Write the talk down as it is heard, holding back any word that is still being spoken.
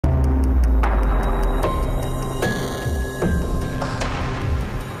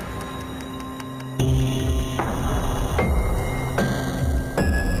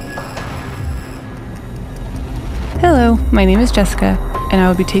my name is Jessica, and I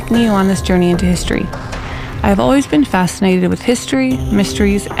will be taking you on this journey into history. I have always been fascinated with history,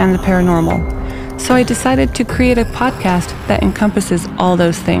 mysteries, and the paranormal, so I decided to create a podcast that encompasses all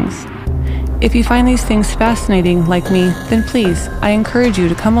those things. If you find these things fascinating like me, then please, I encourage you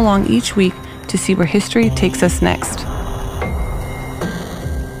to come along each week to see where history takes us next.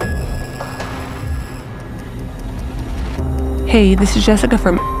 Hey, this is Jessica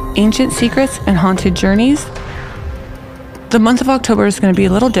from Ancient Secrets and Haunted Journeys. The month of October is going to be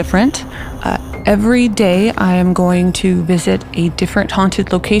a little different. Every day I am going to visit a different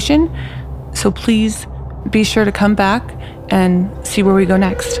haunted location, so please be sure to come back and see where we go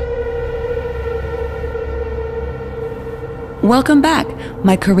next. Welcome back,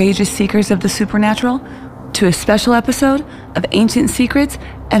 my courageous seekers of the supernatural, to a special episode of Ancient Secrets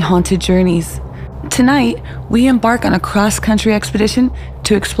and Haunted Journeys. Tonight, we embark on a cross-country expedition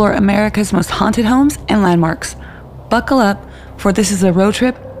to explore America's most haunted homes and landmarks. Buckle up, for this is a road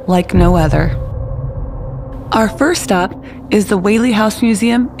trip like no other. Our first stop is the Whaley House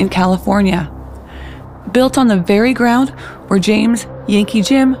Museum in California. Built on the very ground where James "Yankee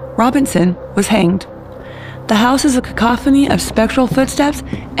Jim" Robinson was hanged. The house is a cacophony of spectral footsteps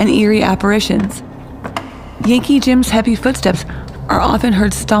and eerie apparitions. Yankee Jim's heavy footsteps are often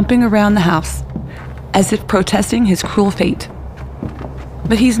heard stomping around the house, as if protesting his cruel fate.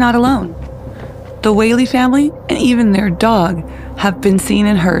 But he's not alone. The Whaley family and even their dog have been seen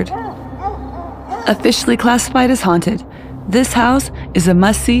and heard. Officially classified as haunted, this house is a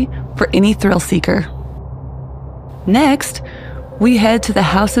must-see for any thrill seeker. Next, we head to the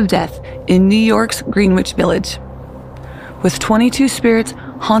House of Death in New York's Greenwich Village. With 22 spirits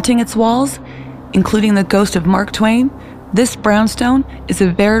haunting its walls, including the ghost of Mark Twain, this brownstone is a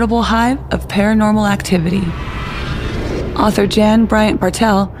veritable hive of paranormal activity. Author Jan Bryant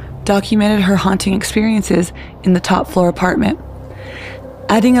Bartell documented her haunting experiences in the top floor apartment,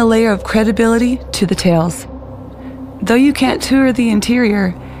 adding a layer of credibility to the tales. Though you can't tour the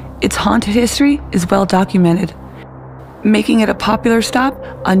interior, its haunted history is well documented, making it a popular stop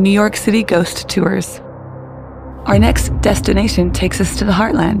on New York City ghost tours. Our next destination takes us to the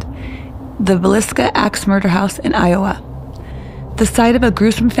heartland, the Villisca Axe Murder House in Iowa. The site of a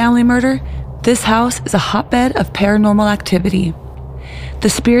gruesome family murder, this house is a hotbed of paranormal activity. The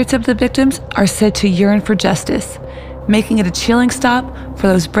spirits of the victims are said to yearn for justice, making it a chilling stop for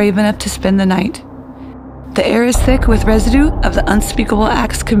those brave enough to spend the night. The air is thick with residue of the unspeakable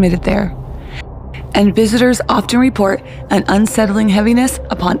acts committed there, and visitors often report an unsettling heaviness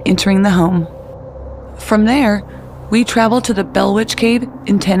upon entering the home. From there, we travel to the Bell Witch Cave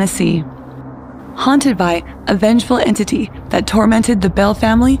in Tennessee. Haunted by a vengeful entity that tormented the Bell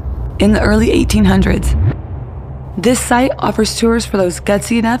family in the early 1800s. This site offers tours for those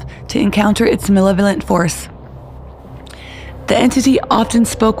gutsy enough to encounter its malevolent force. The entity often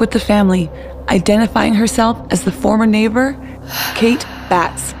spoke with the family, identifying herself as the former neighbor, Kate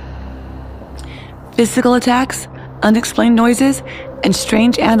Batts. Physical attacks, unexplained noises, and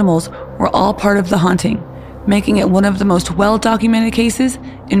strange animals were all part of the haunting, making it one of the most well-documented cases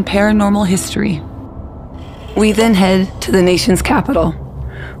in paranormal history. We then head to the nation's capital,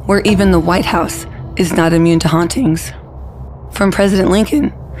 where even the White House is not immune to hauntings. From President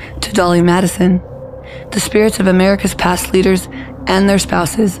Lincoln to Dolly Madison, the spirits of America's past leaders and their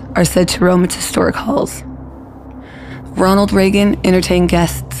spouses are said to roam its historic halls. Ronald Reagan entertained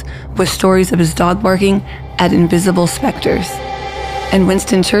guests with stories of his dog barking at invisible specters, and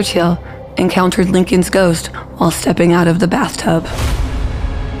Winston Churchill encountered Lincoln's ghost while stepping out of the bathtub.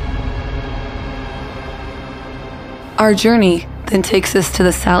 Our journey then takes us to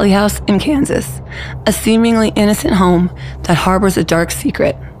the Sallie House in Kansas, a seemingly innocent home that harbors a dark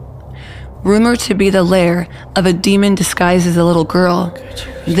secret. Rumored to be the lair of a demon disguised as a little girl,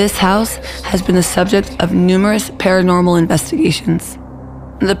 this house has been the subject of numerous paranormal investigations.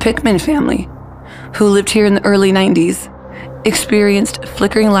 The Pickman family, who lived here in the early 90s, experienced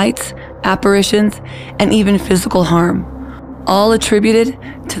flickering lights, apparitions, and even physical harm, all attributed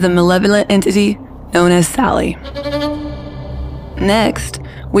to the malevolent entity known as Sallie. Next,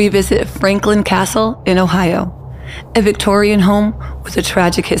 we visit Franklin Castle in Ohio, a Victorian home with a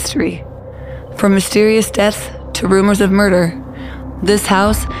tragic history. From mysterious deaths to rumors of murder, this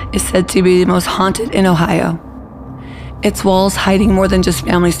house is said to be the most haunted in Ohio. Its walls hiding more than just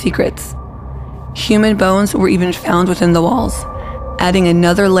family secrets. Human bones were even found within the walls, adding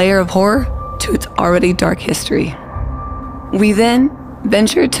another layer of horror to its already dark history. We then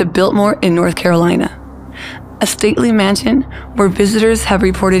ventured to Biltmore in North Carolina, a stately mansion where visitors have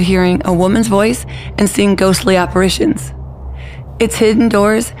reported hearing a woman's voice and seeing ghostly apparitions. Its hidden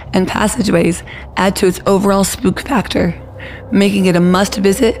doors and passageways add to its overall spook factor, making it a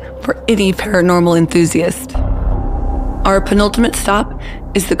must-visit for any paranormal enthusiast. Our penultimate stop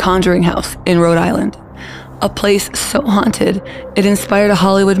is the Conjuring House in Rhode Island, a place so haunted it inspired a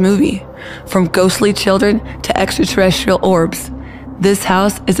Hollywood movie. From ghostly children to extraterrestrial orbs, this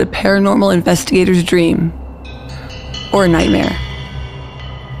house is a paranormal investigator's dream. Or nightmare.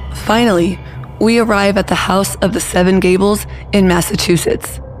 Finally, we arrive at the House of the Seven Gables in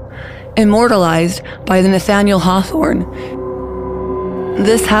Massachusetts. Immortalized by the Nathaniel Hawthorne,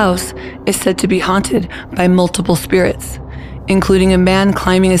 this house is said to be haunted by multiple spirits, including a man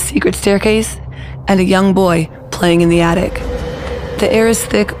climbing a secret staircase and a young boy playing in the attic. The air is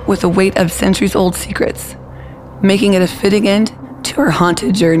thick with the weight of centuries-old secrets, making it a fitting end to our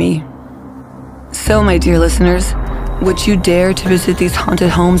haunted journey. So, my dear listeners, would you dare to visit these haunted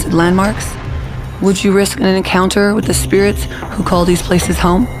homes and landmarks? Would you risk an encounter with the spirits who call these places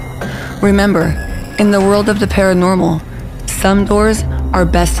home? Remember, in the world of the paranormal, some doors are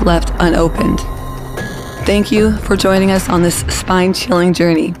best left unopened. Thank you for joining us on this spine-chilling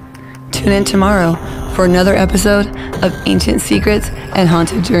journey. Tune in tomorrow for another episode of Ancient Secrets and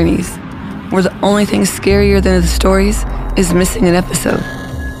Haunted Journeys, where the only thing scarier than the stories is missing an episode.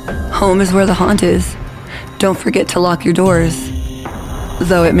 Home is where the haunt is. Don't forget to lock your doors,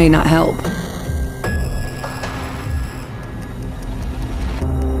 though it may not help.